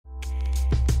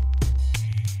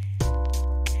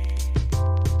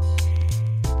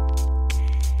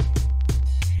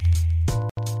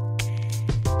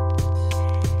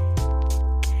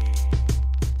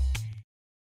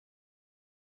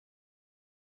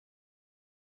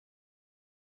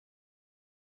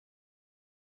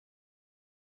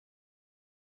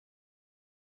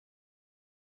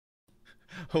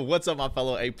What's up, my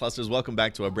fellow A-Plusters? Welcome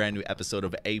back to a brand new episode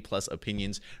of A-Plus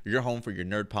Opinions, your home for your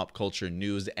nerd pop culture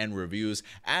news and reviews.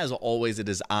 As always, it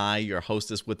is I, your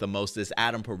hostess with the mostest,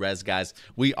 Adam Perez, guys.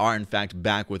 We are, in fact,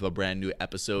 back with a brand new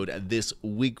episode this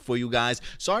week for you guys.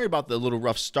 Sorry about the little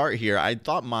rough start here. I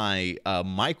thought my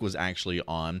mic was actually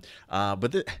on,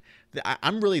 but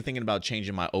I'm really thinking about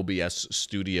changing my OBS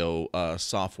studio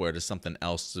software to something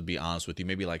else, to be honest with you.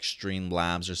 Maybe like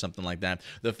Streamlabs or something like that.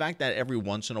 The fact that every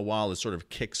once in a while it sort of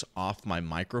kicks off my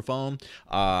microphone,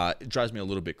 it drives me a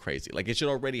little bit crazy. Like, it should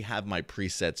already have my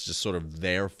presets just sort of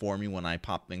there for me when I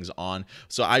pop things on.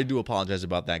 So I do apologize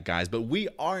about that, guys. But we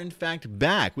are, in fact,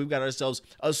 back. We've got ourselves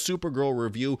a Supergirl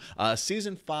review.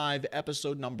 Season 5,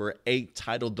 episode number 8,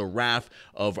 titled The Wrath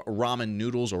of Ramen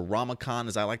Noodles, or Ramakon,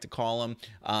 as I like to call them.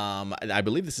 I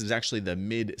believe this is actually the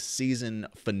mid-season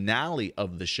finale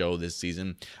of the show this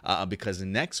season, because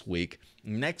next week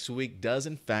does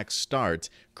in fact start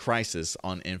Crisis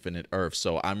on Infinite Earth.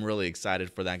 So I'm really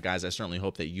excited for that, guys. I certainly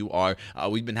hope that you are.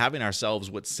 We've been having ourselves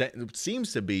what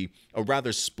seems to be a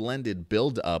rather splendid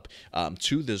build-up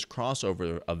to this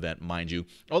crossover event, mind you.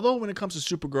 Although when it comes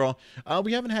to Supergirl,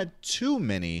 we haven't had too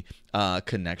many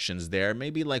connections there.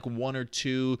 Maybe like one or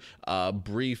two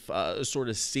brief sort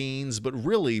of scenes, but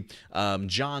really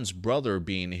John's brother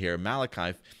being here,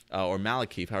 Malekith, or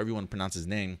Malekith, however you want to pronounce his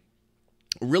name,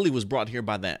 really was brought here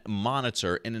by that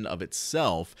Monitor in and of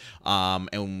itself,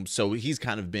 and so he's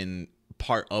kind of been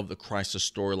part of the Crisis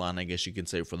storyline, I guess you can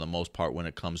say, for the most part, when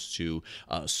it comes to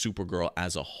Supergirl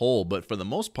as a whole. But for the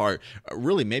most part,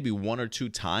 really maybe one or two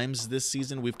times this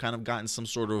season we've kind of gotten some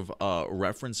sort of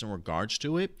reference in regards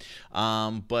to it.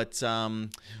 But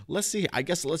let's see. I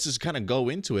guess let's just kind of go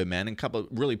into it, man, and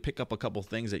really pick up a couple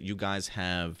things that you guys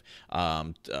have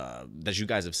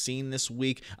seen this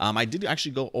week. I did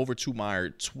actually go over to my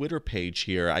Twitter page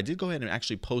here. I did go ahead and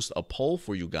actually post a poll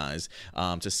for you guys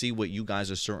to see what you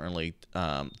guys are certainly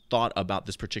thought about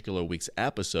this particular week's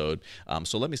episode.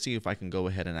 So let me see if I can go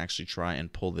ahead and actually try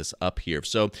and pull this up here.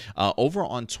 So over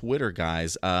on Twitter,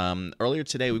 guys, earlier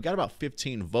today we've got about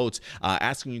 15 votes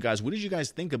asking you guys, what did you guys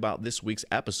think about this week's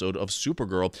episode of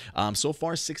Supergirl? So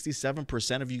far,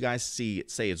 67% of you guys say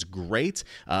it's great,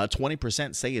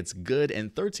 20% say it's good,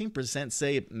 and 13%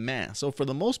 say meh. So for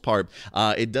the most part,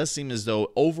 it does seem as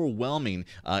though overwhelming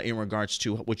in regards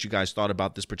to what you guys thought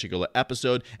about this particular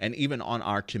episode. And even on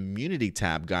our community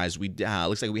tab, guys, we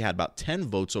looks like we had about 10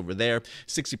 votes over there.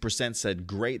 60% said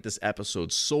great, this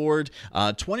episode soared.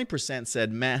 20%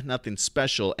 said meh, nothing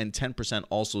special, and 10%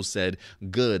 also said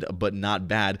good but not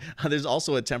bad. There's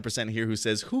also a 10% here who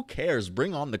says, who cares,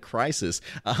 bring on the Crisis.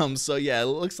 So yeah, it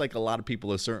looks like a lot of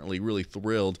people are certainly really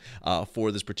thrilled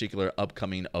for this particular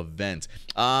upcoming event.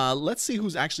 Let's see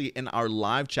who's actually in our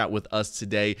live chat with us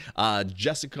today.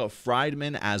 Jessica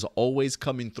Friedman, as always,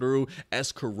 coming through.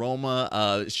 S.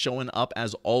 Karoma showing up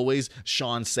as always.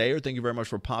 Sean Sayer, thank you very much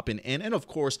for popping in. And of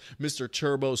course, Mr.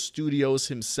 Turbo Studios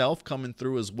himself coming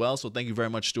through as well. So thank you very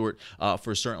much, Stuart,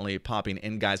 for certainly popping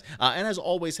in, guys. And as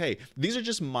always, hey, these are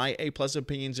just my A-plus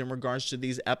opinions in regards to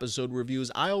these episode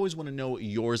reviews. I always want to know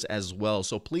yours as well.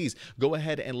 So please go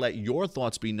ahead and let your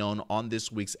thoughts be known on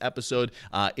this week's episode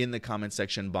in the comment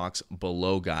section box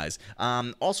below, guys.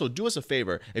 Also, do us a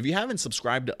favor. If you haven't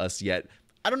subscribed to us yet,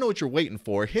 I don't know what you're waiting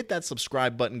for. Hit that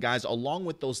subscribe button, guys, along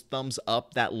with those thumbs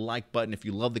up, that like button if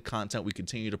you love the content we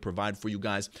continue to provide for you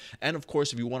guys. And of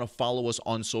course, if you want to follow us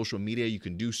on social media, you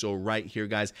can do so right here,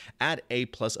 guys, at A+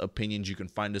 Opinions. You can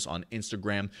find us on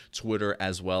Instagram, Twitter,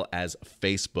 as well as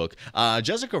Facebook.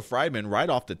 Jessica Friedman, right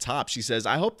off the top, she says,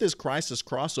 I hope this Crisis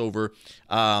crossover,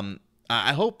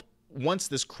 I hope once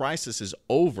this crisis is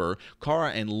over,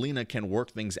 Kara and Lena can work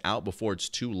things out before it's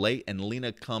too late, and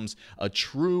Lena comes a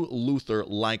true Luthor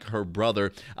like her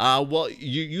brother. Well,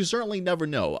 you certainly never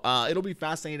know. It'll be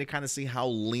fascinating to kind of see how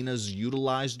Lena's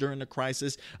utilized during the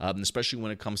crisis, especially when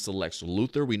it comes to Lex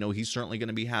Luthor. We know he's certainly going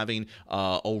to be having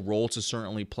a role to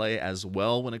certainly play as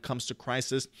well when it comes to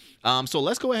Crisis. So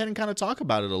let's go ahead and kind of talk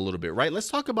about it a little bit, right? Let's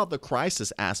talk about the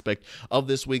Crisis aspect of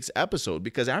this week's episode,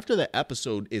 because after the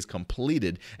episode is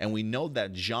completed and we know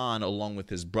that John, along with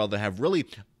his brother, have really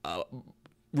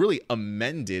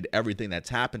amended everything that's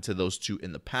happened to those two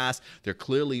in the past. They're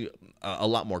clearly a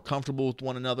lot more comfortable with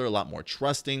one another, a lot more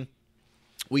trusting.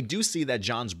 We do see that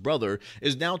John's brother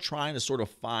is now trying to sort of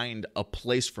find a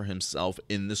place for himself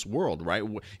in this world, right?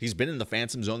 He's been in the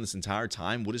Phantom Zone this entire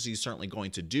time. What is he certainly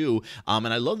going to do? And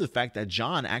I love the fact that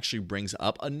John actually brings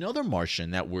up another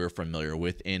Martian that we're familiar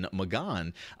with in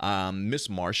M'gann, Miss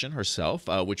Martian herself,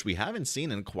 which we haven't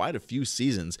seen in quite a few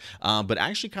seasons, but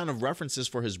actually kind of references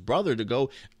for his brother to go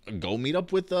meet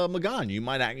up with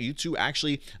M'gann. You two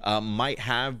actually might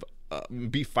have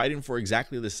be fighting for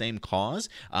exactly the same cause.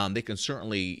 You can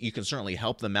certainly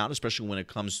help them out, especially when it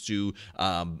comes to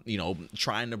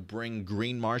trying to bring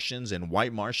green Martians and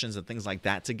white Martians and things like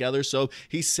that together. So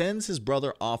he sends his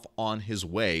brother off on his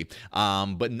way,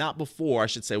 but not before, I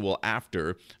should say, well,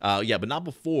 after, but not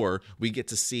before we get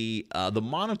to see the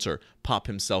Monitor pop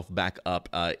himself back up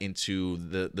into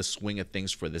the swing of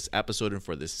things for this episode and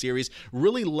for this series,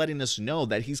 really letting us know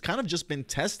that he's kind of just been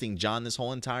testing John this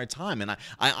whole entire time. And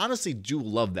I honestly do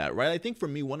love that, right? I think for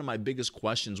me, one of my biggest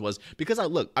questions was, because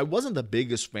I wasn't the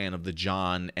biggest fan of the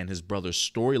John and his brother's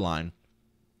storyline.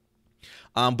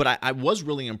 But I was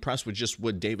really impressed with just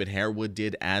what David Harewood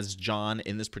did as John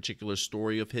in this particular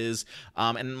story of his.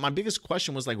 And my biggest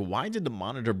question was, like, why did the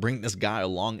Monitor bring this guy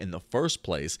along in the first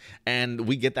place? And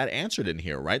we get that answered in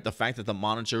here, right? The fact that the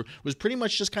Monitor was pretty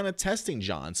much just kind of testing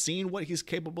John, seeing what he's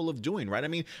capable of doing, right? I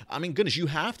mean, goodness, you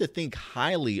have to think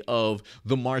highly of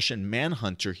the Martian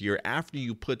Manhunter here after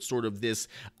you put sort of this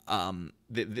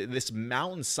this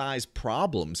mountain-sized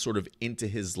problem sort of into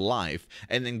his life,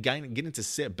 and then getting to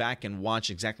sit back and watch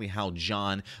exactly how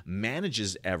John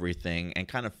manages everything and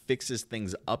kind of fixes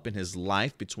things up in his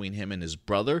life between him and his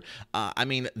brother.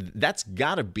 That's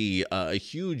got to be a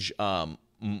huge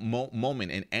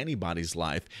moment in anybody's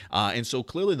life. And so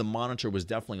clearly the Monitor was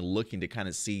definitely looking to kind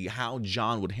of see how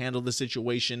John would handle the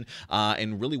situation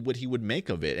and really what he would make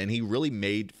of it. And he really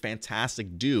made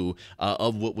fantastic do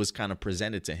of what was kind of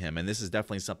presented to him. And this is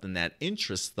definitely something that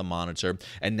interests the Monitor.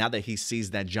 And now that he sees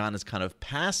that John has kind of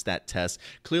passed that test,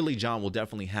 clearly John will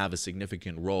definitely have a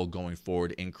significant role going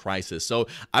forward in Crisis. So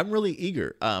I'm really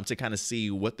eager to kind of see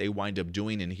what they wind up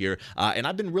doing in here. And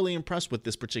I've been really impressed with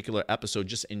this particular episode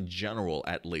just in general,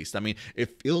 at least. I mean,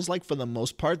 it feels like for the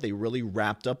most part, they really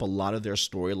wrapped up a lot of their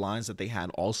storylines that they had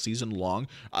all season long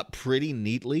pretty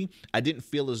neatly. I didn't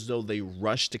feel as though they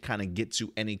rushed to kind of get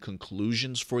to any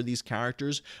conclusions for these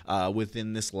characters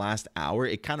within this last hour.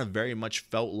 It kind of very much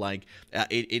felt like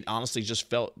it honestly just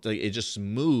felt like it just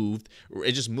moved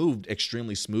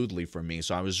extremely smoothly for me.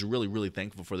 So I was really, really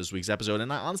thankful for this week's episode,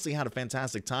 and I honestly had a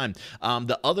fantastic time.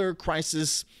 The other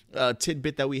Crisis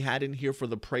tidbit that we had in here for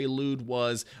the prelude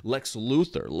was Lex Luthor.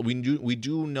 We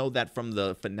do know that from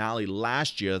the finale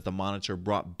last year that the Monitor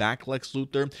brought back Lex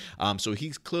Luthor. So he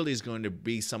clearly is going to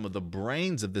be some of the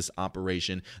brains of this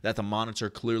operation that the Monitor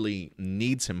clearly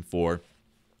needs him for.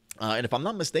 And if I'm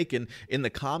not mistaken, in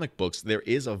the comic books, there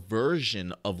is a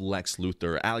version of Lex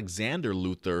Luthor, Alexander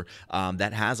Luthor,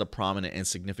 that has a prominent and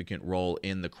significant role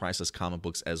in the Crisis comic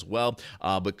books as well.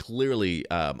 But clearly,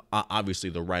 obviously,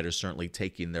 the writers certainly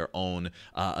taking their own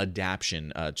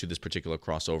adaptation to this particular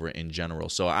crossover in general.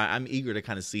 So I'm eager to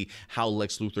kind of see how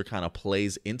Lex Luthor kind of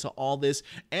plays into all this.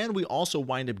 And we also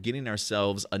wind up getting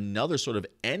ourselves another sort of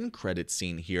end credit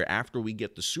scene here after we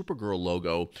get the Supergirl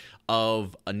logo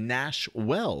of Nash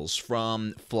Wells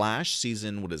from Flash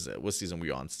season, what season are we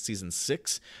on? Season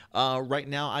 6 right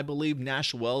now, I believe.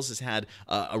 Nash Wells has had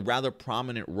a rather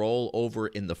prominent role over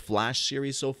in the Flash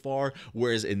series so far,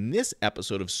 whereas in this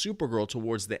episode of Supergirl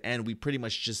towards the end, we pretty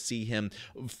much just see him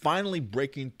finally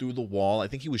breaking through the wall. I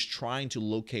think he was trying to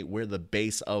locate where the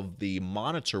base of the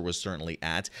Monitor was certainly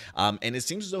at, and it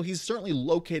seems as though he's certainly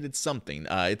located something.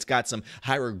 It's got some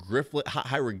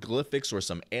hieroglyphics or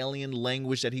some alien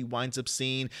language that he winds up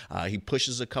seeing. He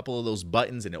pushes a couple of those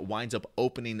buttons and it winds up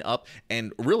opening up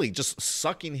and really just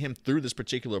sucking him through this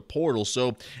particular portal.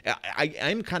 So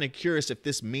I'm kind of curious if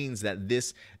this means that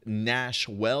this Nash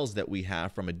Wells that we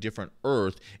have from a different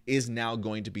Earth is now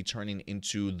going to be turning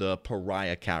into the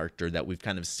Pariah character that we've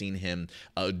kind of seen him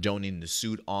donning the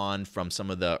suit on from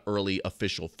some of the early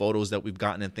official photos that we've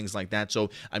gotten and things like that. So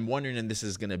I'm wondering if this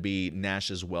is going to be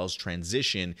Nash's Wells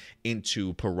transition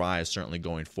into Pariah certainly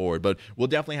going forward. But we'll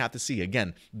definitely have to see.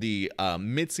 Again, the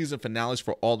mid-season finales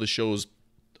for all the shows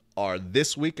are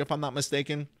this week, if I'm not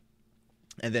mistaken.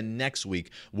 And then next week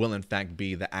will, in fact,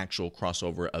 be the actual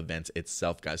crossover event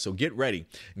itself, guys. So get ready.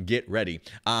 Get ready.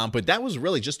 But that was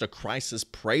really just a Crisis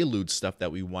prelude stuff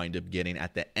that we wind up getting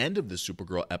at the end of the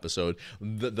Supergirl episode.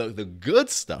 The good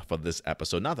stuff of this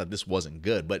episode, not that this wasn't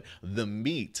good, but the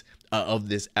meat of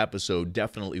this episode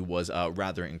definitely was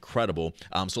rather incredible.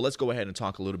 So let's go ahead and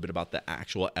talk a little bit about the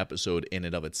actual episode in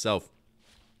and of itself.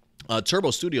 Turbo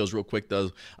Studios, real quick,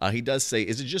 though, he does say,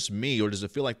 is it just me, or does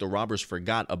it feel like the robbers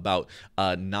forgot about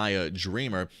Nia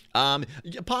Dreamer?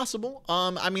 Possible.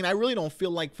 I mean, I really don't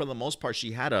feel like, for the most part,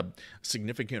 she had a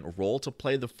significant role to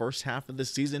play the first half of the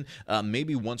season.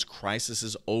 Maybe once Crisis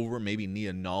is over, maybe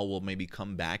Nia Null will maybe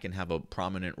come back and have a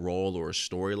prominent role or a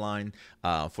storyline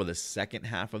for the second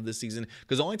half of the season.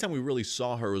 Because the only time we really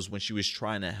saw her was when she was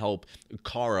trying to help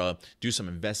Kara do some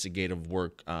investigative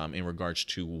work in regards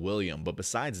to William. But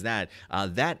besides that,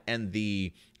 that. That and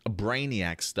the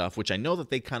Brainiac stuff, which I know that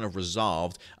they kind of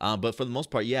resolved, but for the most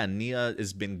part, yeah, Nia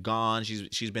has been gone.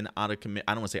 She's been out of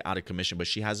I don't want to say out of commission, but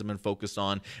she hasn't been focused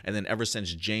on. And then ever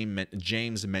since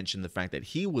James mentioned the fact that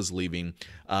he was leaving,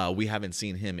 we haven't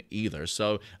seen him either.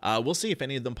 So we'll see if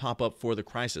any of them pop up for the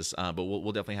Crisis, but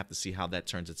we'll definitely have to see how that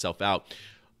turns itself out.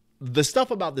 The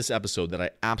stuff about this episode that I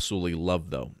absolutely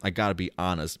love, though, I gotta be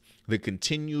honest, the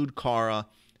continued Kara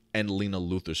and Lena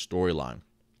Luthor storyline.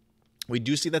 We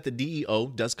do see that the DEO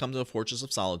does come to the Fortress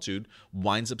of Solitude,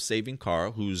 winds up saving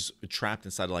Kara, who's trapped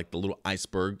inside of like the little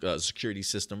iceberg security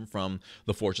system from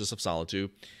the Fortress of Solitude.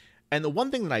 And the one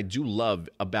thing that I do love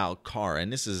about Kara,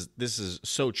 and this is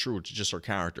so true to just her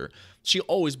character, she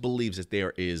always believes that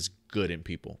there is good in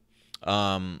people.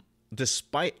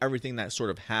 Despite everything that sort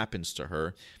of happens to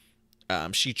her,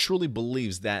 she truly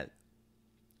believes that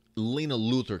Lena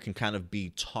Luthor can kind of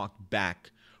be talked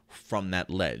back from that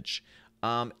ledge.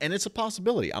 And it's a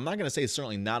possibility. I'm not going to say it's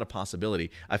certainly not a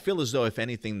possibility. I feel as though, if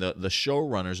anything, the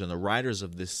showrunners and the writers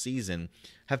of this season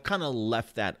have kind of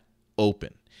left that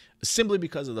open, simply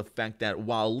because of the fact that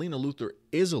while Lena Luthor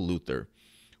is a Luthor,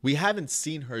 we haven't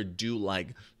seen her do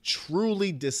like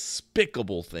truly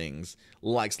despicable things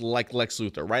like Lex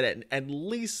Luthor, right? At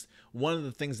least one of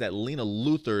the things that Lena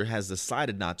Luthor has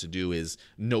decided not to do is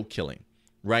no killing.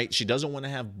 Right? She doesn't want to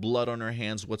have blood on her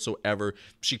hands whatsoever.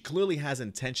 She clearly has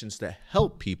intentions to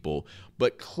help people,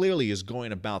 but clearly is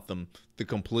going about them the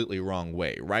completely wrong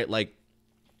way, right? Like,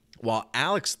 while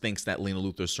Alex thinks that Lena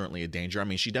Luthor is certainly a danger, I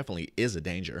mean, she definitely is a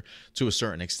danger to a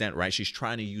certain extent, right? She's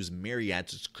trying to use Myriad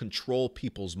to control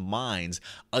people's minds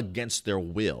against their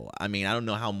will. I mean, I don't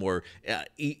know how more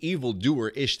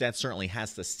evildoer-ish that certainly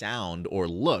has to sound or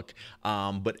look,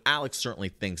 but Alex certainly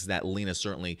thinks that Lena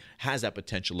certainly has that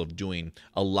potential of doing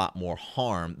a lot more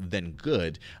harm than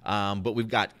good. But we've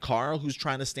got Kara, who's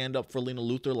trying to stand up for Lena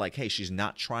Luthor, like, hey, she's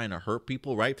not trying to hurt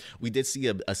people, right? We did see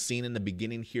a scene in the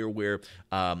beginning here where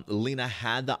Lena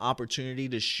had the opportunity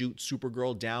to shoot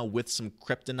Supergirl down with some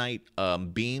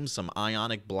kryptonite beams, some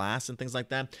ionic blasts and things like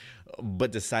that,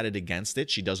 but decided against it.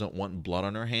 She doesn't want blood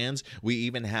on her hands. We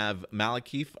even have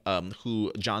Malekith,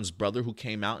 who John's brother, who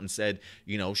came out and said,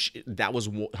 you know, that was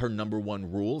her number one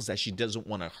rule, is that she doesn't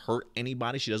want to hurt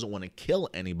anybody. She doesn't want to kill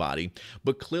anybody.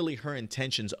 But clearly her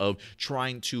intentions of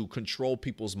trying to control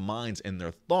people's minds and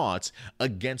their thoughts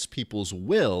against people's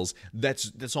wills,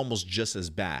 that's almost just as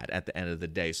bad at the end of the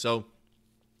day. So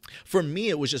for me,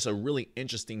 it was just a really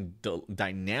interesting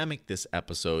dynamic this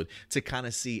episode to kind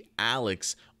of see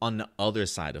Alex on the other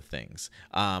side of things.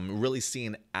 Really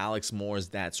seeing Alex more as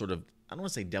that sort of, I don't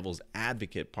want to say devil's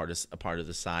advocate part of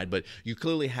the side, but you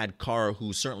clearly had Kara,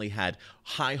 who certainly had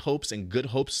high hopes and good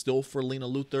hopes still for Lena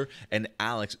Luthor, and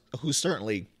Alex, who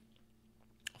certainly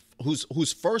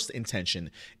whose first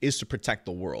intention is to protect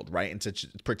the world, right? And to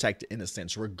protect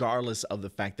innocence, regardless of the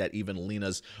fact that even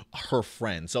Lena's her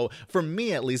friend. So for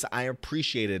me, at least, I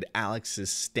appreciated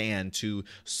Alex's stand to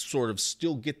sort of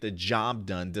still get the job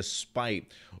done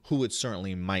despite who it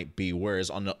certainly might be. Whereas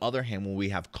on the other hand, when we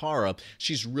have Kara,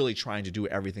 she's really trying to do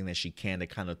everything that she can to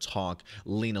kind of talk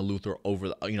Lena Luthor over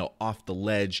the, off the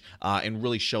ledge, and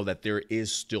really show that there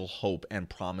is still hope and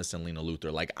promise in Lena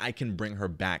Luthor. Like, I can bring her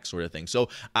back, sort of thing. So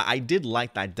I did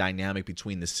like that dynamic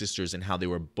between the sisters and how they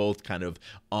were both kind of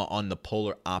on the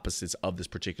polar opposites of this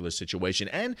particular situation.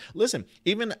 And listen,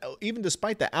 even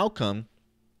despite the outcome,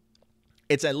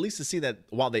 it's at least to see that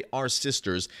while they are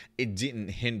sisters, it didn't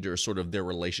hinder sort of their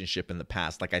relationship in the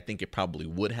past, like I think it probably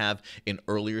would have in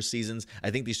earlier seasons.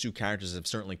 I think these two characters have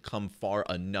certainly come far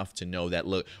enough to know that,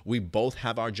 look, we both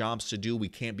have our jobs to do. We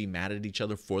can't be mad at each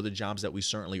other for the jobs that we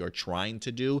certainly are trying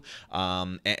to do.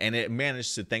 And it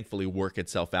managed to thankfully work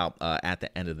itself out at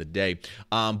the end of the day.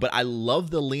 But I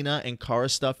love the Lena and Kara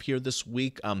stuff here this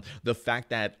week. The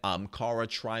fact that Kara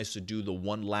tries to do the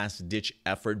one last ditch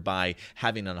effort by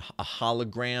having a hologram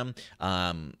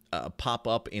pop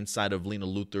up inside of Lena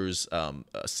Luthor's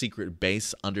secret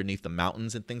base underneath the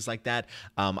mountains and things like that.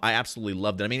 I absolutely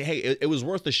loved it. I mean, hey, it was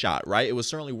worth a shot, right? It was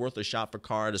certainly worth a shot for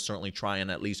Kara to certainly try and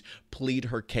at least plead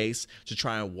her case, to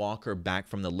try and walk her back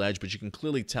from the ledge. But you can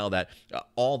clearly tell that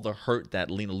all the hurt that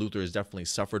Lena Luthor has definitely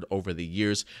suffered over the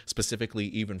years, specifically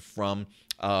even from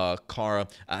Kara,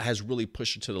 has really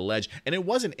pushed her to the ledge. And it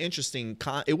was an interesting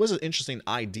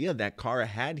idea that Kara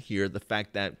had here, the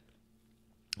fact that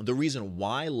the reason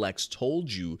why Lex told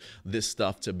you this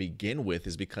stuff to begin with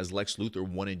is because Lex Luthor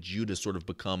wanted you to sort of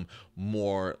become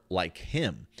more like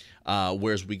him.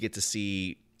 Whereas we get to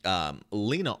see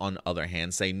Lena, on the other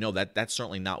hand, say, no, that's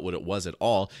certainly not what it was at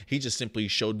all. He just simply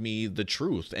showed me the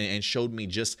truth and showed me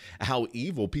just how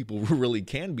evil people really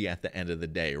can be at the end of the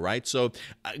day, right? So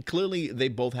clearly they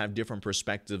both have different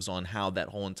perspectives on how that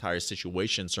whole entire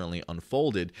situation certainly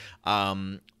unfolded.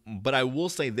 But I will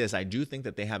say this, I do think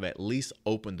that they have at least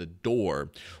opened the door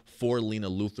for Lena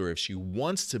Luthor, if she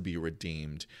wants to be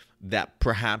redeemed, that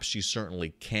perhaps she certainly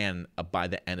can by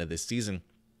the end of this season.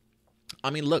 I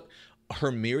mean, look,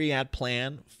 her myriad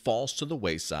plan falls to the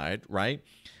wayside, right?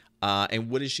 And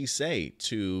what does she say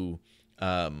to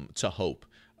Hope?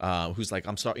 Who's like,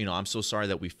 I'm sorry, I'm so sorry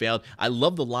that we failed. I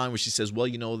love the line where she says, well,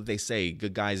 they say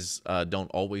good guys don't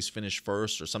always finish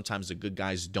first, or sometimes the good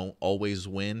guys don't always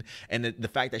win. And the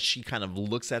fact that she kind of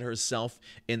looks at herself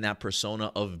in that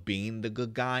persona of being the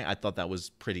good guy, I thought that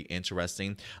was pretty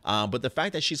interesting. But the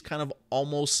fact that she's kind of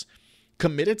almost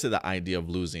committed to the idea of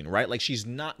losing, right? Like, she's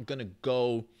not going to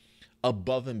go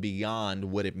above and beyond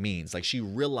what it means. Like, she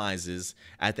realizes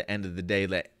at the end of the day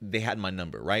that they had my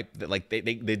number, right? That, like, the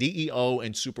DEO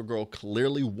and Supergirl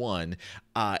clearly won.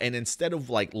 And instead of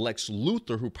like Lex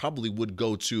Luthor, who probably would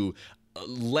go to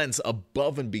lengths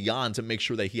above and beyond to make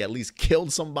sure that he at least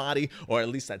killed somebody, or at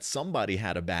least that somebody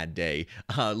had a bad day,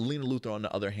 Lena Luthor, on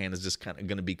the other hand, is just kind of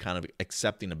going to be kind of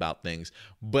accepting about things.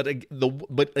 But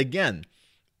again,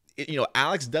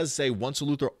 Alex does say once a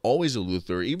Luthor, always a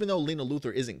Luthor. Even though Lena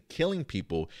Luthor isn't killing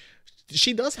people,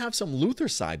 she does have some Luthor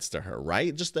sides to her,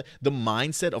 right? Just the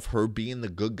mindset of her being the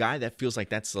good guy, that feels like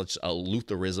that's such a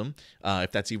Lutherism,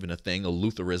 if that's even a thing, a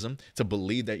Lutherism, to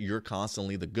believe that you're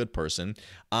constantly the good person.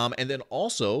 And then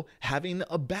also having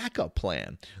a backup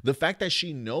plan. The fact that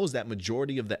she knows that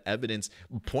majority of the evidence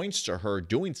points to her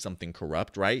doing something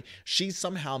corrupt, right? She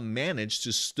somehow managed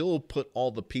to still put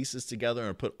all the pieces together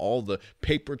and put all the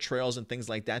paper trails and things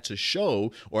like that to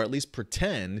show, or at least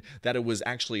pretend, that it was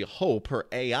actually Hope, her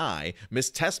AI,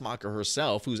 Miss Tessmacher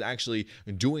herself, who's actually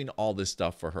doing all this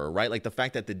stuff for her, right? Like the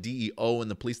fact that the DEO and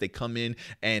the police, they come in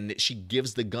and she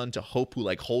gives the gun to Hope, who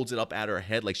like holds it up at her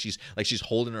head like she's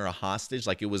holding her a hostage,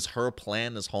 like it was her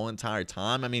plan this whole entire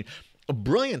time. I mean,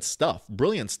 brilliant stuff.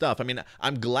 I mean,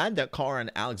 I'm glad that Kara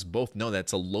and Alex both know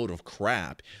that's a load of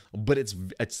crap, but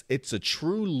it's a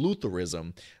true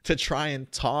Lutherism to try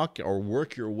and talk or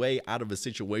work your way out of a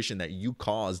situation that you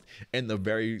caused in the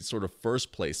very sort of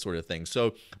first place, sort of thing.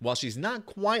 So while she's not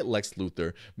quite Lex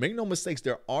Luthor, make no mistakes,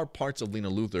 there are parts of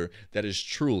Lena Luthor that is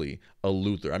truly a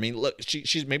Luthor. I mean, look,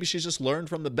 she's just learned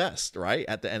from the best, right?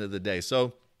 At the end of the day.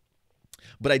 So,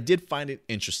 but I did find it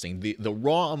interesting. The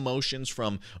raw emotions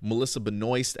from Melissa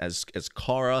Benoist as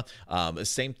Kara. The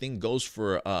same thing goes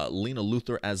for Lena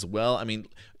Luthor as well. I mean,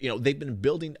 they've been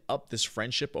building up this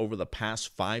friendship over the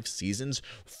past 5 seasons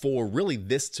for really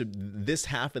this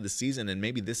half of the season, and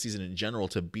maybe this season in general,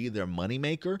 to be their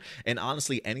moneymaker. And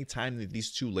honestly, anytime that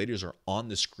these two ladies are on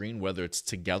the screen, whether it's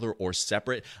together or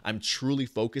separate, I'm truly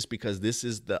focused, because this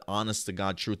is the honest to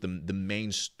God truth, the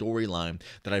main storyline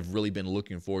that I've really been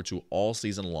looking forward to all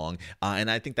season long.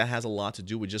 And I think that has a lot to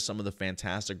do with just some of the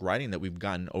fantastic writing that we've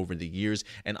gotten over the years,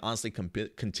 and honestly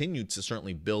continued to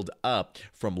certainly build up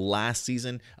from last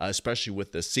season, especially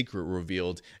with the secret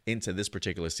revealed into this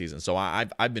particular season. So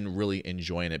I've been really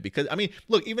enjoying it, because I mean,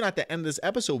 look, even at the end of this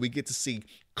episode, we get to see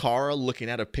Kara looking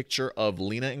at a picture of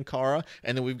Lena and Kara,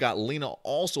 and then we've got Lena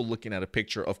also looking at a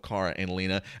picture of Kara and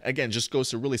Lena. Again, just goes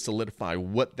to really solidify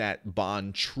what that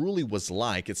bond truly was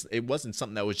like. It wasn't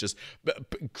something that was just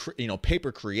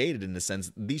paper created, in the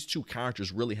sense these two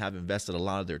characters really have invested a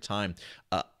lot of their time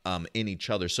in each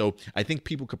other. So I think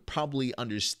people could probably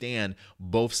understand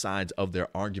both sides of their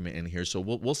argument in here. So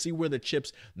we'll see where the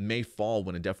chips may fall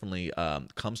when it definitely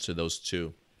comes to those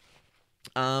two.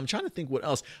 I'm trying to think what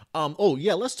else. Oh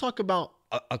yeah, let's talk about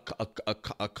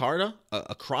Akrada,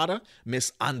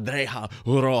 Miss Andrea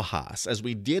Rojas, as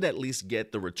we did at least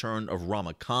get the return of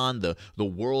Rama Khan, the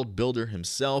world builder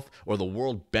himself, or the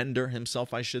world bender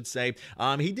himself, I should say.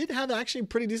 He did have actually a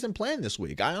pretty decent plan this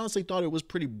week. I honestly thought it was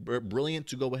pretty brilliant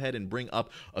to go ahead and bring up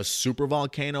a super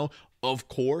volcano, of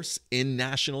course, in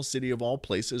National City of all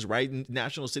places, right?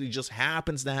 National City just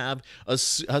happens to have a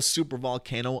super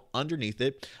volcano underneath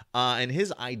it. And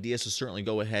his idea is to certainly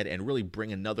go ahead and really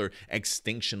bring another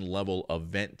extinction level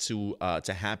event to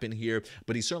happen here.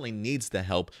 But he certainly needs the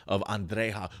help of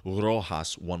Andrea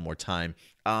Rojas one more time,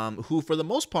 who for the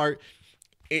most part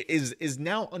is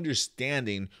now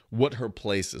understanding what her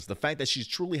place is. The fact that she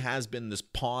truly has been this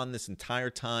pawn this entire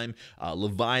time.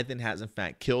 Leviathan has in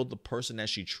fact killed the person that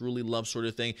she truly loves, sort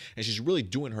of thing, and she's really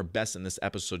doing her best in this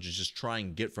episode to just try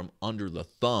and get from under the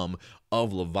thumb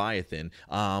of Leviathan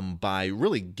by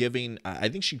really giving, I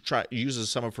think she uses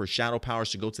some of her shadow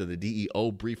powers to go to the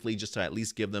DEO briefly, just to at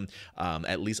least give them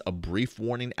at least a brief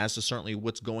warning as to certainly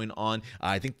what's going on.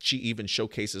 I think she even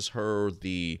showcases her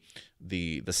the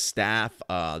staff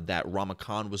that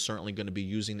Ramakan was certainly going to be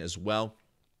using as well.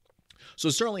 So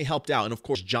it certainly helped out. And of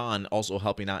course, John also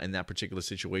helping out in that particular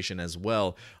situation as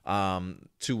well,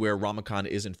 to where Ramakan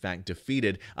is in fact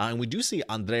defeated. And we do see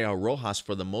Andrea Rojas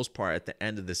for the most part at the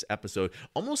end of this episode,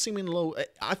 almost seeming low.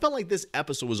 I felt like this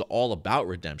episode was all about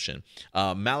redemption.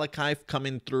 Malekith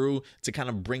coming through to kind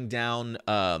of bring down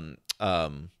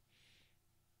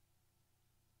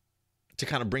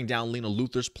Lena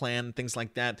Luthor's plan, things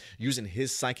like that, using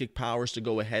his psychic powers to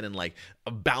go ahead and like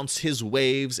bounce his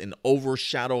waves and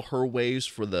overshadow her waves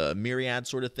for the myriad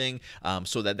sort of thing.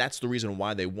 So that's the reason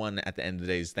why they won at the end of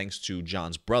the day, is thanks to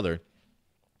John's brother.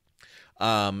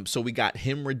 So we got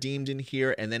him redeemed in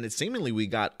here, and then seemingly we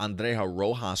got Andrea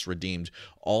Rojas redeemed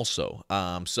also.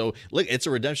 So look, it's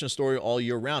a redemption story all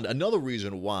year round. Another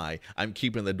reason why I'm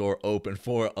keeping the door open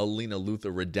for a Lena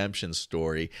Luthor redemption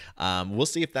story. We'll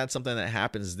see if that's something that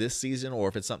happens this season or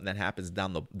if it's something that happens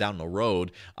down the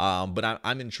road. But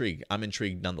I'm intrigued. I'm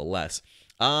intrigued nonetheless.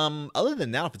 Other than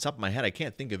that, off the top of my head, I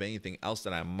can't think of anything else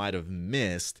that I might have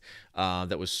missed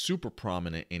that was super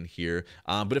prominent in here.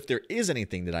 But if there is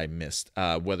anything that I missed,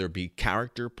 whether it be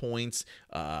character points,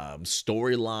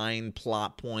 storyline,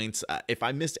 plot points, if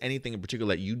I missed anything in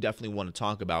particular that you definitely want to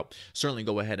talk about, certainly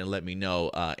go ahead and let me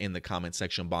know in the comment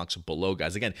section box below,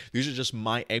 guys. Again, these are just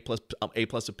my A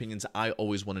plus opinions. I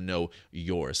always want to know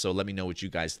yours. So let me know what you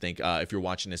guys think if you're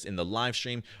watching this in the live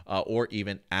stream or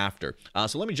even after.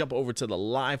 So let me jump over to the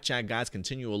live chat, guys.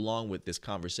 Continue along with this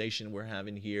conversation we're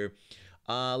having here.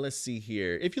 Let's see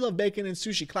here. If you love bacon and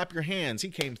sushi, clap your hands. He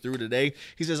came through today.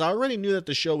 He says, I already knew that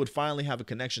the show would finally have a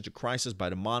connection to Crisis by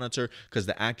the Monitor because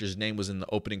the actor's name was in the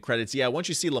opening credits. Yeah, once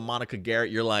you see LaMonica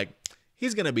Garrett, you're like,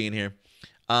 he's going to be in here.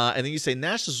 And then you say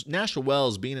Nash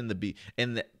Wells being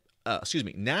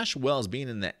Nash Wells being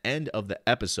in the end of the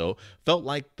episode felt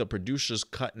like the producers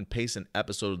cut and paste an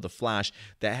episode of The Flash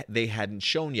that they hadn't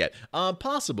shown yet.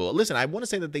 Possible. Listen, I want to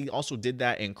say that they also did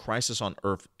that in Crisis on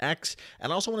Earth X,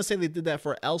 and I also want to say they did that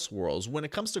for Elseworlds. When it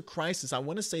comes to Crisis, I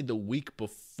want to say the week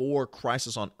before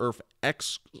Crisis on Earth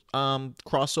X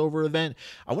crossover event,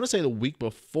 I want to say the week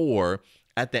before,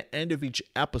 at the end of each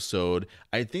episode,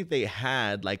 I think they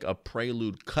had like a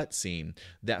prelude cutscene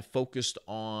that focused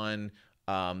on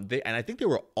and I think they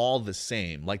were all the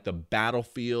same, like the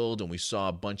battlefield, and we saw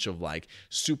a bunch of like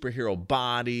superhero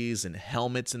bodies and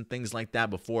helmets and things like that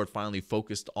before it finally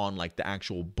focused on like the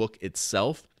actual book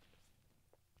itself.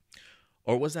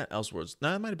 Or was that Elseworlds?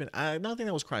 No, it might have been. I don't think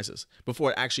that was Crisis.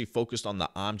 Before it actually focused on the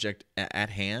object at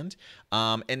hand,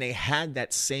 and they had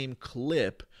that same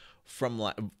clip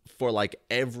for like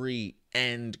every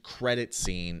end credit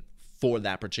scene for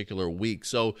that particular week.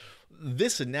 So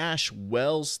this Nash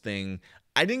Wells thing,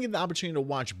 I didn't get the opportunity to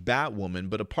watch Batwoman,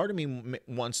 but a part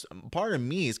of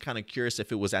me is kind of curious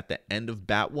if it was at the end of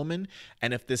Batwoman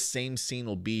and if this same scene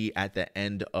will be at the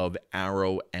end of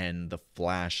Arrow and The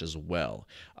Flash as well.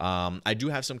 I do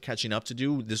have some catching up to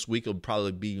do. This week will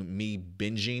probably be me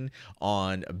binging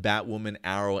on Batwoman,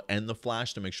 Arrow, and The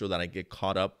Flash to make sure that I get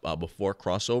caught up before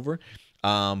crossover.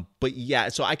 But yeah,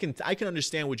 so I can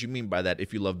understand what you mean by that.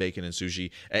 If you love bacon and sushi,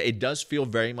 it does feel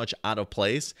very much out of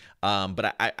place.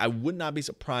 But I would not be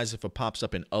surprised if it pops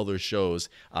up in other shows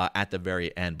at the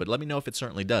very end. But let me know if it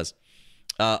certainly does.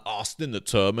 Austin the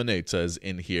Terminator is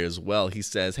in here as well. He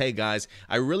says, hey guys,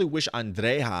 I really wish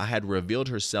Andrea had revealed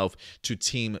herself to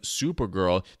Team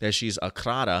Supergirl that she's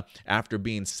Akrata after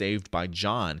being saved by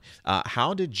John.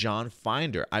 How did John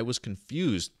find her? I was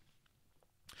confused.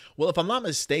 Well, if I'm not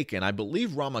mistaken, I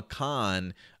believe Rama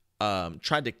Khan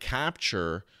tried to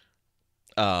capture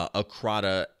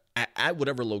Akrata at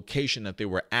whatever location that they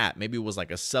were at. Maybe it was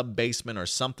like a sub-basement or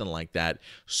something like that.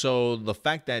 So the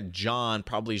fact that John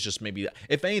probably is just maybe,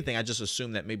 if anything, I just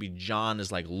assume that maybe John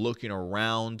is like looking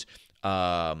around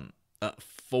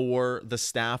for the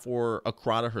staff or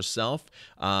Akrata herself.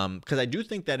 Because I do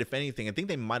think that if anything, I think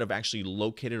they might have actually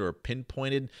located or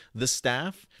pinpointed the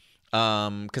staff.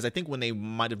 Because I think when they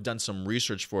might have done some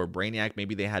research for Brainiac,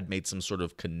 maybe they had made some sort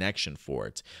of connection for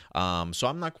it. So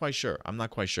I'm not quite sure.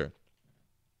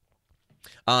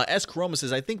 S. Coroma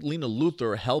says, I think Lena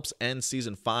Luthor helps end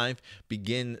season 5,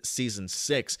 begin season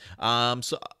 6. I'm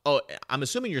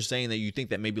assuming you're saying that you think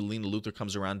that maybe Lena Luthor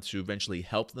comes around to eventually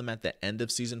help them at the end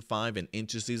of season 5 and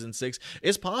into season 6.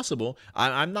 It's possible.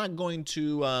 I'm not going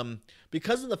to,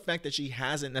 because of the fact that she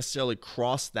hasn't necessarily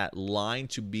crossed that line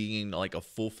to being like a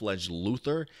full-fledged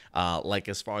Luthor, like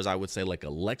as far as I would say, like a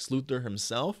Lex Luthor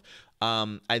himself.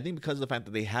 I think because of the fact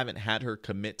that they haven't had her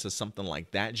commit to something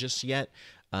like that just yet,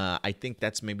 I think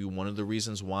that's maybe one of the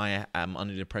reasons why I'm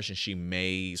under the impression she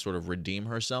may sort of redeem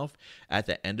herself at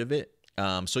the end of it.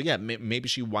 So yeah, maybe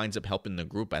she winds up helping the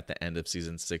group at the end of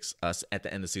season 6, at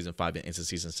the end of season 5 and into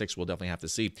season 6. We'll definitely have to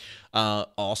see.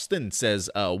 Austin says,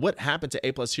 what happened to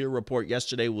A+ Hero Report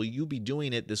yesterday? Will you be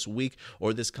doing it this week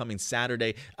or this coming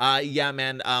Saturday? Yeah,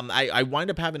 man. I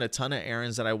wind up having a ton of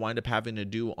errands that I wind up having to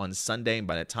do on Sunday. And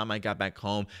by the time I got back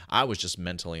home, I was just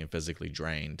mentally and physically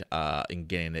drained in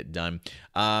getting it done.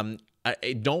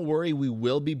 Don't worry, we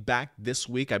will be back this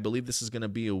week. I believe this is going to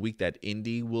be a week that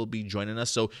Indy will be joining us.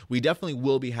 So we definitely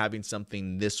will be having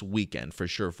something this weekend for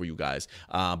sure for you guys.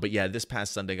 But yeah, this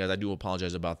past Sunday, guys, I do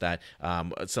apologize about that.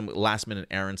 Some last minute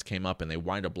errands came up and they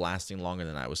wind up lasting longer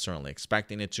than I was certainly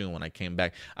expecting it to. And when I came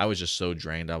back, I was just so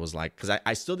drained. I was like, because I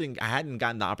hadn't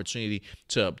gotten the opportunity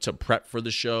to prep for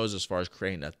the shows as far as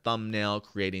creating a thumbnail,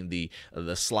 creating the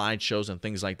slideshows and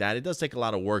things like that. It does take a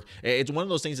lot of work. It's one of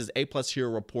those things as A+ Hero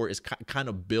Report is kind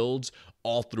of builds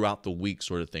all throughout the week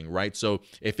sort of thing, right? So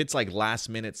if it's like last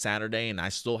minute Saturday and I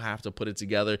still have to put it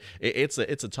together, it's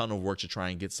a ton of work to try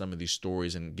and get some of these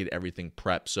stories and get everything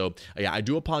prepped. So yeah, I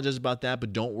do apologize about that,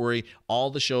 but don't worry.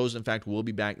 All the shows, in fact, will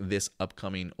be back this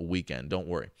upcoming weekend. Don't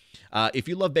worry. If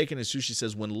you love bacon and sushi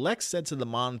says, when Lex said to the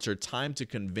Monitor, time to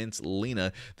convince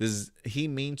Lena, does he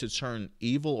mean to turn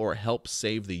evil or help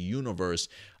save the universe?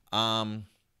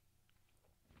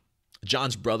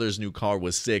 John's brother's new car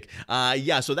was sick.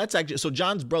 Yeah, so that's actually, so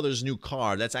John's brother's new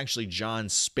car, that's actually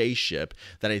John's spaceship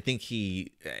that I think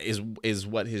he is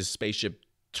what his spaceship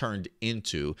turned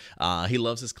into. He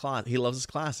loves his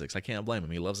classics. I can't blame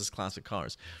him. He loves his classic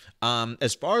cars.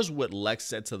 As far as what Lex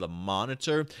said to the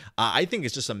Monitor, I think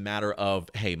it's just a matter of,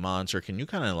 hey, Monitor, can you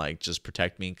kind of like just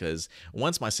protect me? Because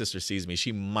once my sister sees me,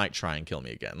 she might try and kill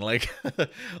me again. Like,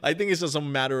 I think it's just a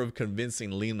matter of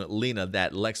convincing Lena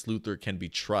that Lex Luthor can be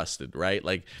trusted, right?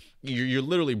 Like, you're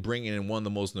literally bringing in one of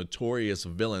the most notorious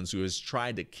villains who has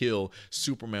tried to kill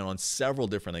Superman on several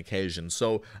different occasions.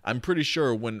 So I'm pretty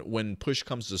sure when push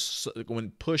comes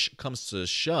to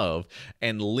shove,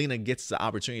 and Lena gets the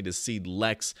opportunity to see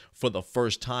Lex for the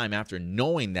first time after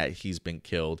knowing that he's been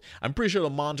killed, I'm pretty sure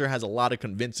the Monitor has a lot of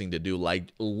convincing to do.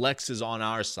 Like, Lex is on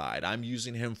our side. I'm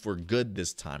using him for good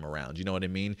this time around. You know what I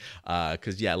mean?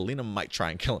 Because yeah, Lena might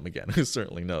try and kill him again. Who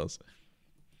certainly knows?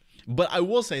 But I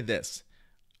will say this.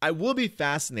 I will be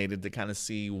fascinated to kind of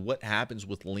see what happens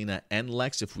with Lena and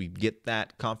Lex if we get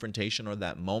that confrontation or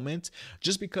that moment,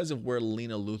 just because of where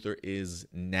Lena Luthor is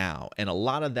now. And a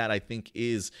lot of that, I think,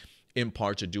 is in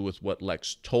part to do with what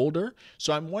Lex told her.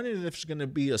 So I'm wondering if there's going to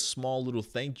be a small little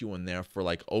thank you in there for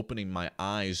like opening my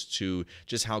eyes to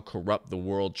just how corrupt the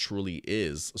world truly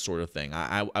is, sort of thing.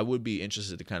 I would be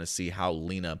interested to kind of see how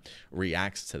Lena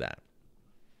reacts to that.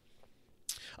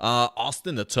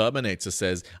 Austin the Turbinator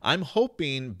says, I'm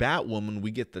hoping Batwoman we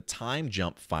get the time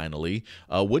jump finally.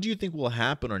 What do you think will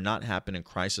happen or not happen in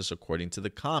Crisis according to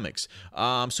the comics?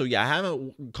 So yeah, I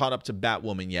haven't caught up to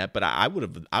Batwoman yet, but I would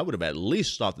have at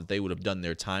least thought that they would have done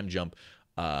their time jump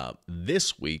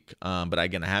this week. But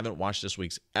again, I haven't watched this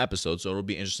week's episode, so it'll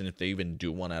be interesting if they even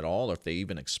do one at all or if they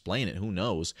even explain it. Who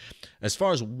knows? As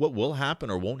far as what will happen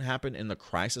or won't happen in the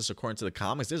Crisis according to the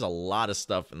comics, there's a lot of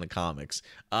stuff in the comics.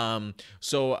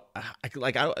 So a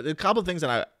couple of things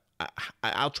that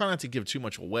I'll try not to give too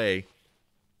much away,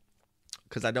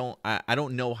 because I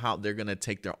don't know how they're gonna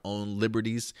take their own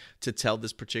liberties to tell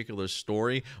this particular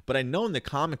story. But I know in the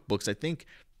comic books, I think,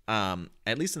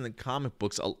 at least in the comic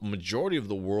books, a majority of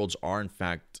the worlds are in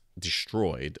fact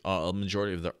destroyed, a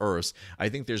majority of the Earths. I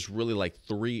think there's really like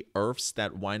 3 Earths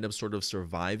that wind up sort of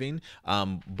surviving,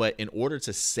 but in order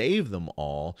to save them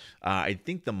all, I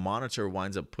think the Monitor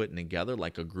winds up putting together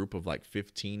like a group of like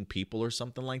 15 people or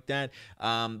something like that.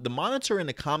 The Monitor in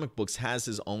the comic books has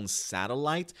his own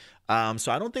satellite,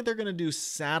 so I don't think they're going to do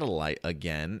satellite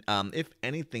again. If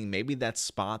anything, maybe that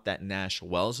spot that Nash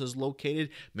Wells is located,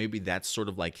 maybe that's sort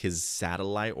of like his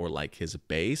satellite or like his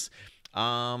base.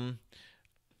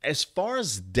 As far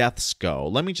as deaths go,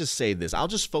 let me just say this. I'll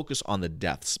just focus on the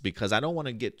deaths because I don't want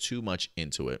to get too much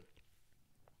into it.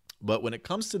 But when it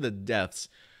comes to the deaths,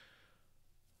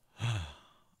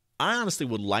 I honestly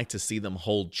would like to see them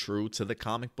hold true to the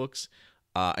comic books.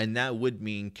 And that would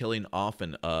mean killing off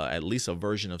at least a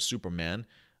version of Superman.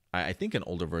 I think an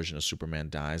older version of Superman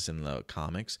dies in the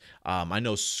comics. I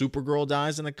know Supergirl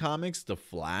dies in the comics. The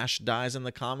Flash dies in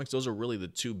the comics. Those are really the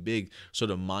two big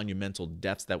sort of monumental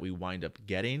deaths that we wind up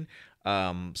getting.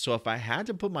 So if I had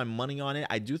to put my money on it,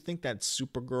 I do think that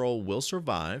Supergirl will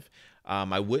survive.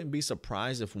 I wouldn't be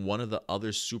surprised if one of the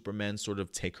other Supermen sort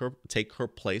of take her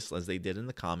place as they did in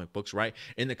the comic books, right?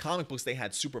 In the comic books, they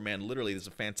had Superman. Literally, there's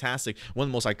a fantastic, one of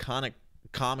the most iconic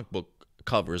comic book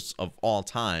covers of all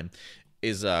time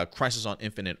is Crisis on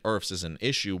Infinite Earths is an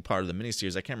issue, part of the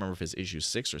miniseries. I can't remember if it's issue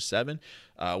 6 or 7,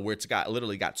 where it's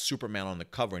literally got Superman on the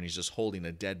cover and he's just holding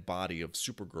a dead body of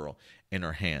Supergirl in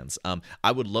her hands.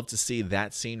 I would love to see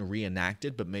that scene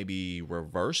reenacted, but maybe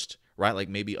reversed, right? Like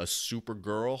maybe a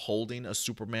Supergirl holding a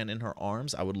Superman in her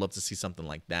arms. I would love to see something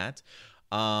like that.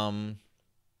 I'm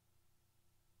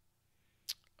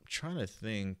trying to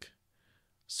think.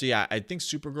 So yeah, I think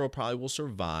Supergirl probably will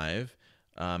survive.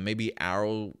 Maybe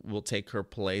Arrow will take her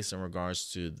place in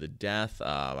regards to the death.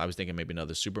 I was thinking maybe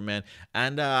another Superman,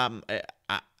 and I'm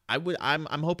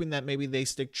hoping that maybe they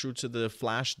stick true to the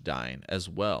Flash dying as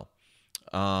well.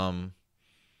 I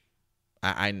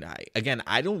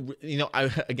don't,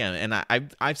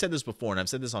 I've said this before, and I've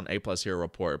said this on A Plus Hero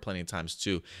Report plenty of times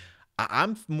too.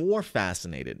 I'm more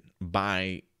fascinated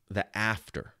by the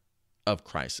after of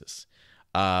Crisis.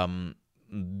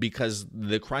 Because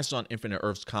the Crisis on Infinite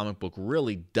Earths comic book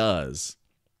really does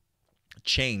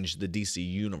change the DC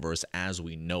universe as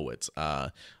we know it,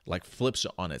 like flips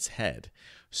it on its head.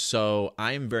 So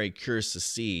I am very curious to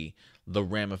see the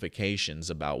ramifications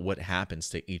about what happens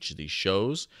to each of these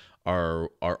shows. Are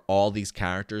all these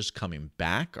characters coming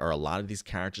back? Are a lot of these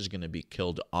characters going to be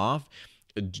killed off?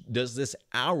 Does this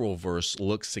Arrowverse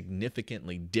look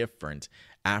significantly different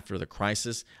after the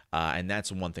Crisis? And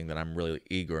that's one thing that I'm really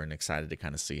eager and excited to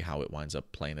kind of see how it winds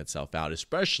up playing itself out,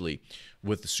 especially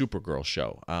with the Supergirl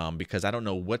show, because I don't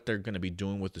know what they're going to be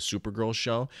doing with the Supergirl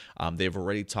show. They've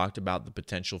already talked about the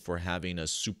potential for having a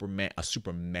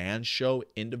Superman show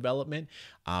in development,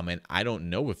 and I don't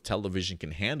know if television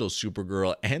can handle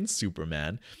Supergirl and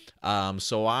Superman.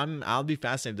 So I'll be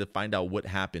fascinated to find out what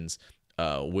happens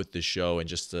with the show and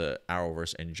just the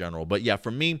Arrowverse in general. But yeah,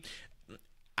 for me,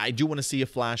 I do want to see a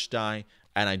Flash die,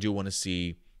 and I do want to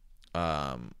see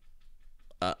a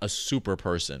super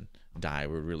person die.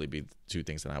 Would really be two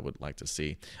things that I would like to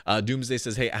see. Doomsday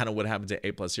says, hey, Adam, what happened to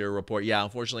A Plus Hero Report? Yeah,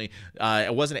 unfortunately, I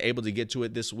wasn't able to get to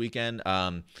it this weekend.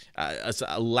 A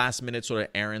last minute sort of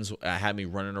errands had me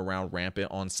running around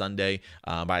rampant on Sunday.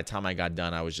 By the time I got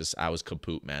done, I was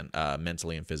kaput, man,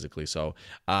 mentally and physically. So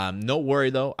no worry,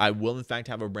 though. I will, in fact,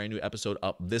 have a brand new episode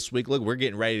up this week. Look, we're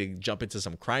getting ready to jump into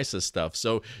some Crisis stuff.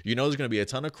 So there's going to be a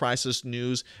ton of Crisis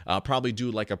news. Probably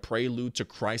do like a prelude to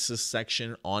Crisis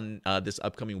section on this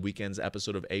upcoming weekend's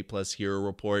episode of A Plus Hero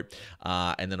Report,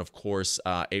 and then of course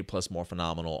A Plus More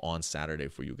Phenomenal on Saturday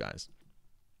for you guys.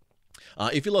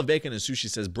 If you love bacon and sushi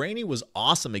says, Brainy was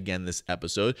awesome again this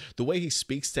episode. The way he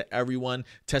speaks to everyone.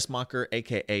 Tessmacher,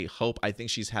 a.k.a. Hope, I think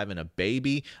she's having a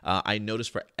baby. I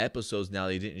noticed for episodes now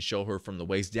they didn't show her from the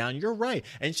waist down. You're right.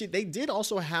 And they did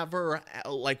also have her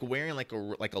like wearing like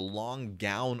a long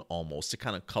gown almost to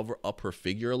kind of cover up her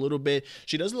figure a little bit.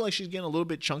 She does look like she's getting a little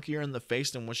bit chunkier in the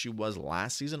face than what she was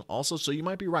last season also. So you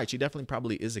might be right. She definitely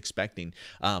probably is expecting.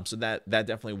 So that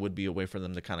definitely would be a way for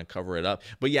them to kind of cover it up.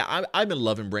 But yeah, I've been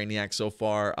loving Brainiac so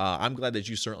far. I'm glad that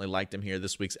you certainly liked him here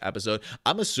this week's episode.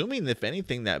 I'm assuming, if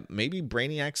anything, that maybe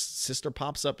Brainiac's sister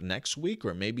pops up next week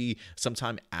or maybe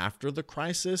sometime after the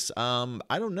Crisis. I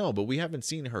don't know, but we haven't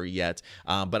seen her yet.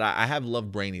 But I have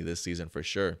loved Brainy this season for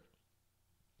sure.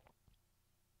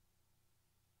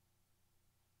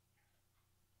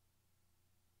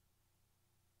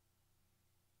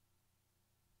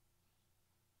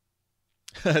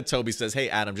 Toby says, hey,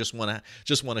 Adam, just want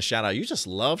to shout out. You just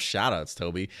love shout outs,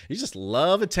 Toby. You just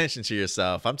love attention to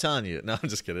yourself. I'm telling you. No, I'm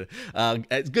just kidding.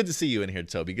 It's good to see you in here,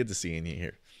 Toby. Good to see you in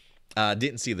here.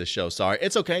 Didn't see the show. Sorry.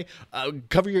 It's okay.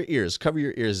 Cover your ears. Cover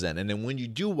your ears then. And then when you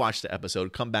do watch the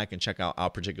episode, come back and check out our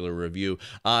particular review.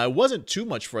 It wasn't too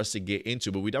much for us to get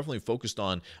into, but we definitely focused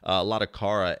on a lot of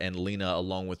Kara and Lena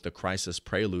along with the Crisis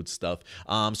Prelude stuff.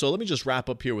 So let me just wrap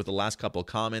up here with the last couple of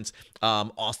comments.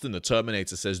 Austin the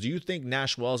Terminator says, do you think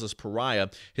Nash Wells is Pariah,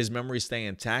 his memories stay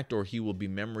intact, or he will be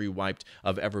memory wiped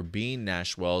of ever being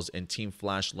Nash Wells and Team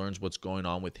Flash learns what's going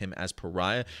on with him as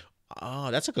Pariah?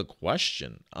 Oh, that's a good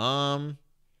question. That's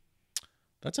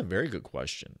a very good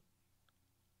question.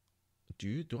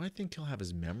 Do I think he'll have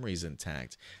his memories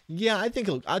intact? Yeah, I think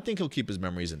he'll keep his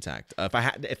memories intact. If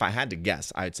I had to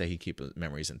guess, I'd say he'd keep his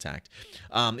memories intact.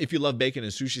 If you love bacon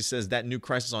and sushi, says that new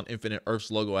Crisis on Infinite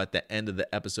Earths logo at the end of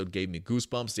the episode gave me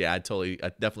goosebumps. Yeah, I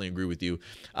definitely agree with you.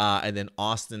 And then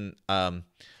Austin.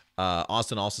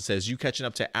 Austin also says, you catching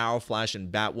up to Arrow, Flash,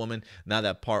 and Batwoman now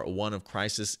that part 1 of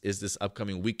Crisis is this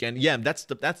upcoming weekend? Yeah, that's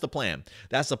the plan.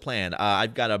 That's the plan.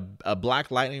 I've got a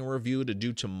Black Lightning review to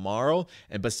do tomorrow,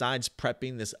 and besides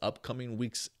prepping this upcoming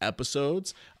week's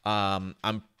episodes, I'm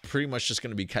pretty much just going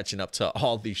to be catching up to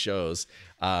all these shows,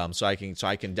 so I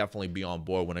can definitely be on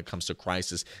board when it comes to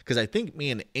Crisis, because I think me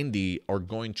and Indy are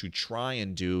going to try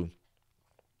and do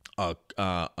a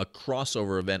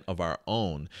crossover event of our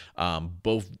own,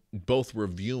 both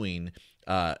reviewing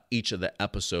each of the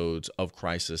episodes of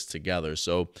Crisis together.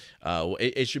 So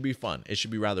it should be fun. It should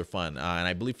be rather fun, and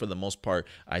I believe for the most part,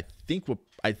 I think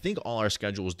all our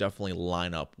schedules definitely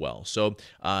line up well. So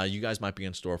you guys might be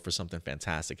in store for something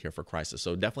fantastic here for Crisis.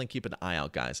 So definitely keep an eye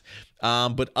out, guys.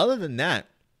 But other than that,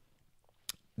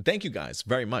 thank you guys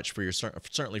very much for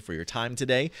certainly for your time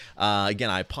today. Again,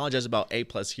 I apologize about A+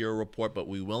 Hero Report, but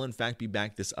we will in fact be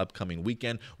back this upcoming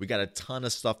weekend. We got a ton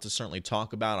of stuff to certainly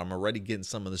talk about. I'm already getting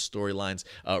some of the storylines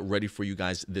ready for you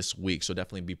guys this week, so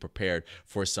definitely be prepared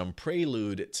for some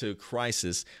prelude to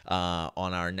Crisis on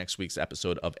our next week's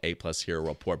episode of A+ Hero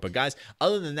Report. But guys,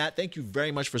 other than that, thank you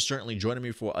very much for certainly joining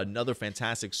me for another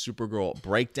fantastic Supergirl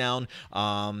breakdown.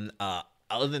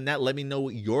 Other than that, let me know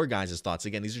your guys' thoughts.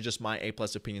 Again, these are just my A+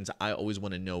 opinions. I always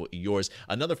want to know yours.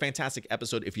 Another fantastic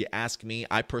episode, if you ask me.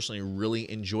 I personally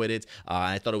really enjoyed it.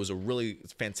 I thought it was a really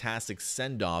fantastic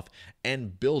send-off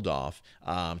and build-off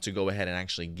to go ahead and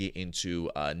actually get into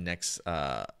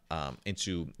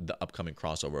into the upcoming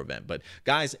crossover event. But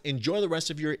guys, enjoy the rest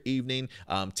of your evening.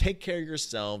 Take care of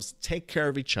yourselves. Take care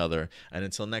of each other. And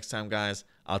until next time, guys,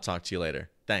 I'll talk to you later.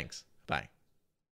 Thanks. Bye.